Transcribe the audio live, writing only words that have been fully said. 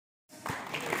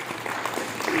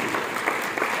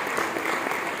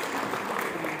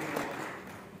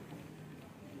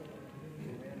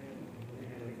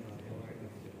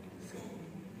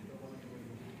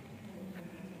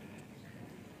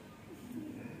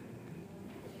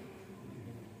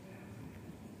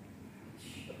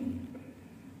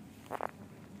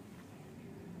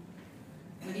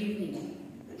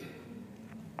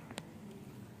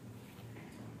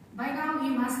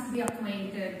must be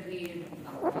acquainted with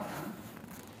Bangkok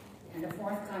and the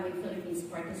forthcoming Philippines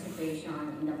participation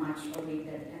in the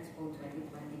much-awaited Expo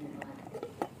 2020.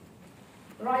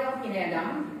 Royal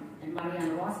Pineda and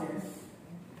Marian Roses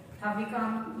have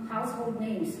become household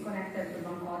names connected to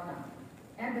Bangkok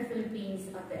and the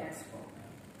Philippines at the Expo.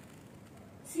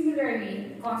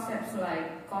 Similarly, concepts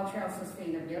like cultural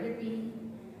sustainability,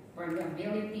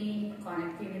 permeability,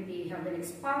 connectivity have been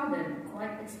expounded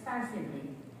quite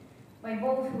expansively by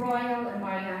both Royal and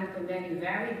Marian to many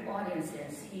varied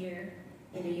audiences here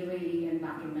in the UAE and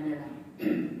back in Manila.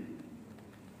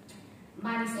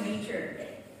 Man is nature,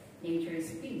 nature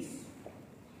is peace.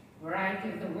 Variety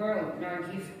of the world and our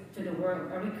gift to the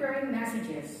world are recurring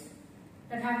messages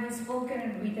that have been spoken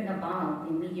and written about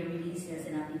in media releases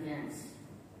and at events.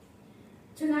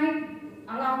 Tonight,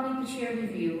 allow me to share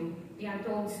with you the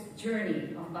untold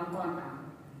journey of Bangkok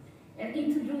and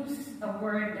introduce a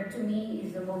word that to me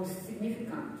is the most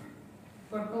significant,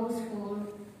 purposeful,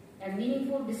 and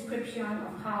meaningful description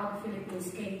of how the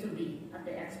Philippines came to be at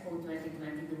the Expo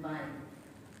 2020 Dubai.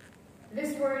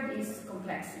 This word is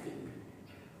complexity.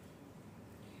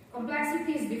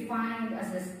 Complexity is defined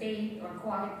as the state or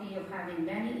quality of having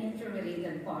many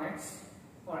interrelated parts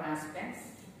or aspects,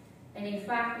 and in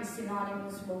fact is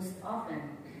synonymous most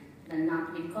often than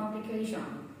not with complication,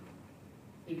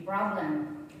 with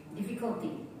problem,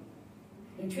 difficulty,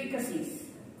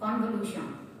 intricacies,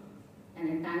 convolution, and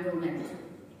entanglement.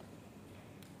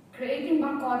 Creating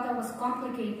Bangkok was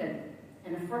complicated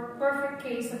and a perfect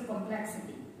case of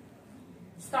complexity,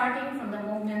 starting from the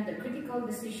moment the critical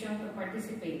decision to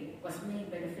participate was made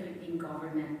by the Philippine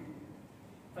government.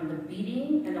 From the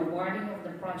bidding and awarding of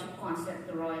the project concept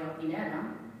to Royal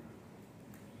Pineda,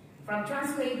 from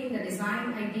translating the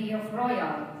design idea of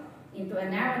Royal into a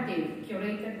narrative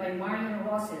curated by Marian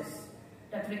Roses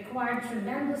that required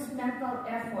tremendous mental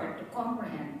effort to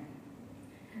comprehend,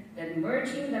 then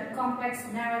merging that complex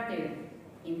narrative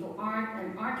into art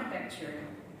and architecture,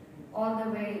 all the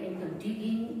way into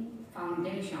digging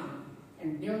foundation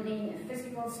and building a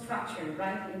physical structure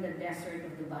right in the desert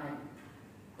of Dubai.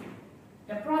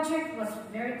 The project was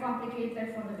very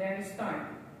complicated from the very start,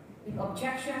 with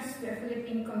objections to a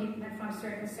Philippine commitment from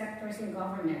certain sectors in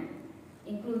government,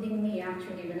 including me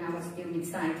actually when I was still with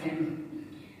SITEM.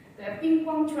 The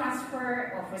ping-pong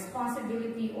transfer of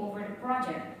responsibility over the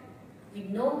project with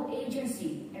no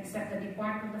agency except the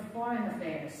Department of Foreign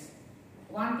Affairs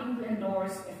wanting to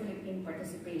endorse a Philippine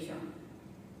participation.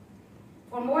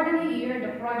 For more than a year,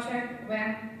 the project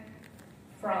went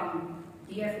from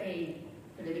DFA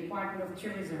to the Department of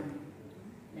Tourism,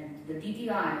 then to the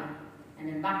DTI, and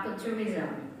then back to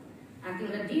tourism,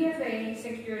 until the DFA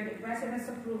secured the President's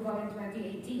approval in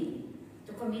 2018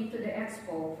 to commit to the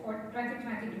Expo for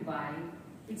 2020 Dubai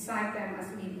with SITEM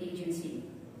as lead agency.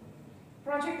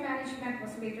 Project management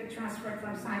was later transferred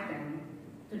from SITEM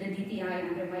to the DTI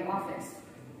under my office.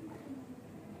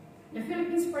 The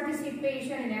Philippines'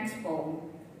 participation in Expo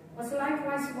was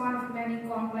likewise one of many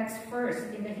complex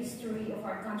firsts in the history of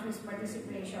our country's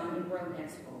participation in World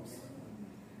Expos.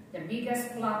 The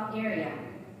biggest plot area,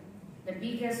 the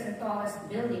biggest and tallest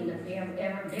building that we have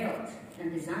ever built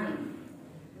and designed.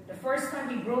 The first time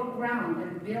we broke ground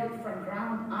and built from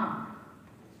ground up.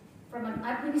 From an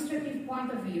administrative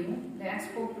point of view, the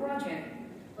Expo project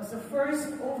was the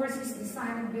first overseas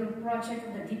design and build project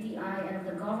of the DTI and of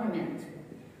the government,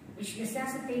 which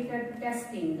necessitated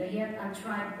testing the yet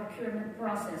untried procurement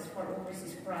process for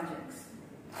overseas projects.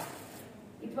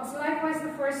 It was likewise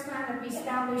the first time that we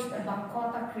established a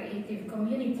Bangkok creative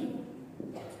community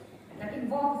that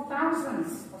involved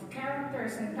thousands of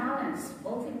characters and talents,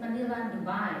 both in Manila and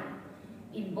Dubai,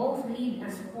 in both lead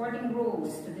and supporting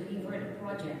roles to deliver the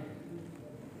project.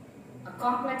 A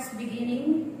complex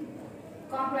beginning,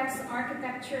 complex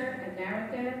architecture and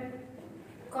narrative,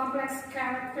 complex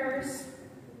characters,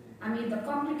 amid the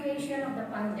complication of the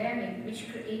pandemic,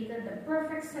 which created the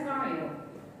perfect scenario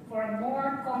for a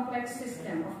more complex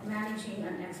system of managing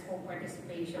an Expo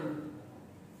participation.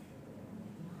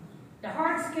 The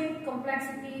hardscape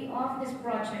complexity of this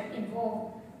project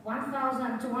involved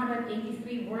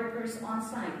 1,283 workers on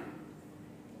site,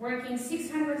 working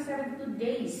 672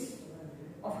 days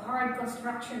of hard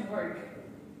construction work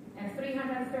and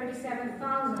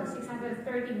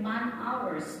 337,630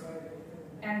 man-hours,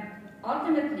 and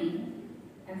ultimately,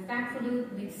 and thankfully,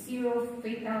 with 0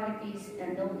 fatalities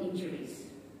and no injuries.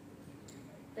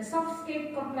 The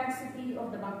softscape complexity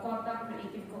of the Bangkok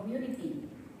creative community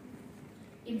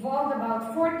involved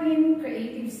about 14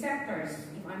 creative sectors,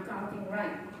 if I'm counting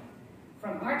right,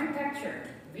 from architecture,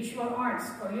 visual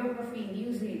arts, choreography,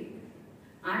 music,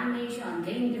 animation,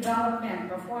 game development,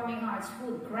 performing arts,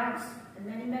 food, crafts, and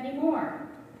many, many more.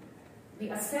 We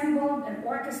assembled and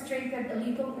orchestrated a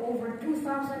little over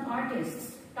 2,000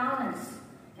 artists, talents,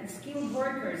 and skilled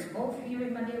workers, both here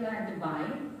in Manila and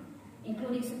Dubai,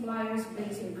 including suppliers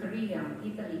based in Korea,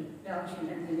 Italy, Belgium,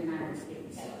 and the United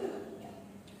States.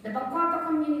 The Bangkota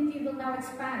community will now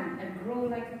expand and grow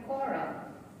like a coral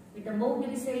with the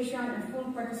mobilization and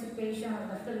full participation of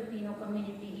the Filipino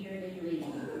community here in the UAE.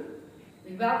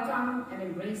 We welcome and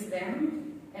embrace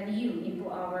them and you into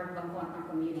our Bangkota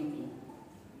community.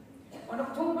 On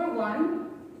October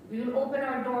 1, we will open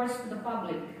our doors to the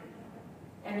public,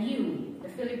 and you, the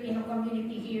Filipino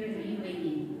community here in the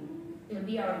UAE, will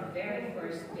be our very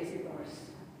first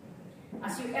visitors.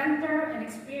 As you enter and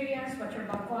experience what your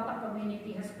Bangkota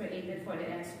community has created for the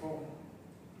Expo,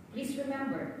 please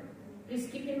remember, please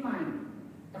keep in mind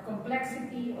the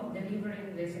complexity of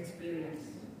delivering this experience.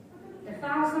 The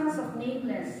thousands of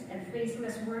nameless and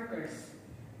faceless workers,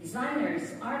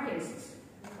 designers, artists,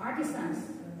 artisans,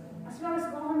 as well as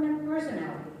government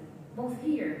personnel, both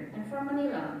here and from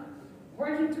Manila,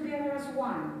 working together as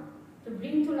one to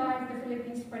bring to life the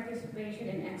Philippines' participation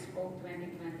in Expo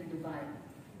 2020 Dubai.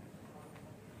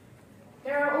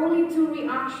 There are only two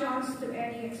reactions to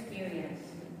any experience: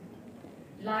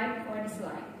 like or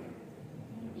dislike,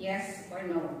 yes or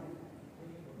no.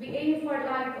 We aim for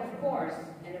like, of course,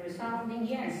 and a resounding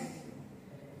yes.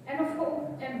 And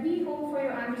we hope for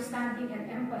your understanding and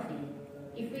empathy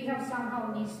if we have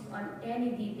somehow missed on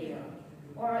any detail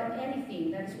or on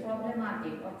anything that is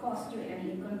problematic or caused you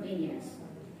any inconvenience.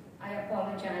 I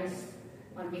apologize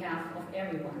on behalf of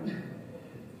everyone.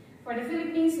 For the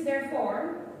Philippines,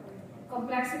 therefore,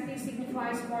 complexity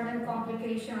signifies more than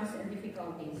complications and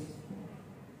difficulties,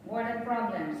 more than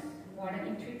problems, more than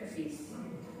intricacies.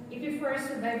 It refers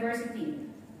to diversity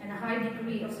and a high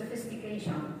degree of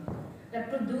sophistication that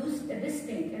produced a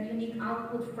distinct and unique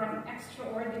output from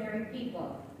extraordinary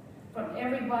people, from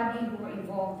everybody who were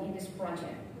involved in this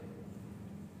project.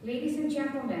 Ladies and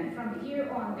gentlemen, from here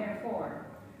on, therefore,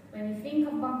 when you think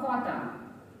of Bangkota,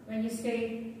 when you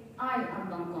say, I am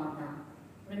Bangkota,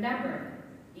 remember,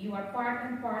 you are part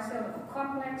and parcel of a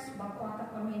complex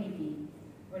Bangkota community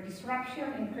where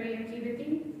disruption and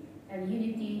creativity and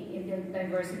unity in the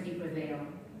diversity prevail.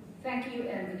 Thank you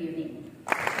and good evening.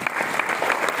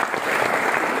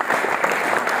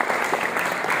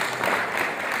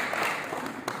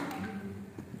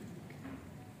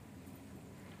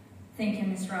 Thank you,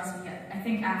 Ms. Rossi. I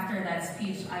think after that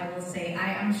speech, I will say,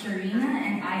 I am Sharina,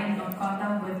 and I am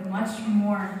Bangkota with much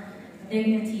more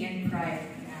dignity and pride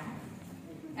now.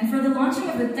 And for the launching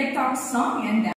of the TikTok song and dance,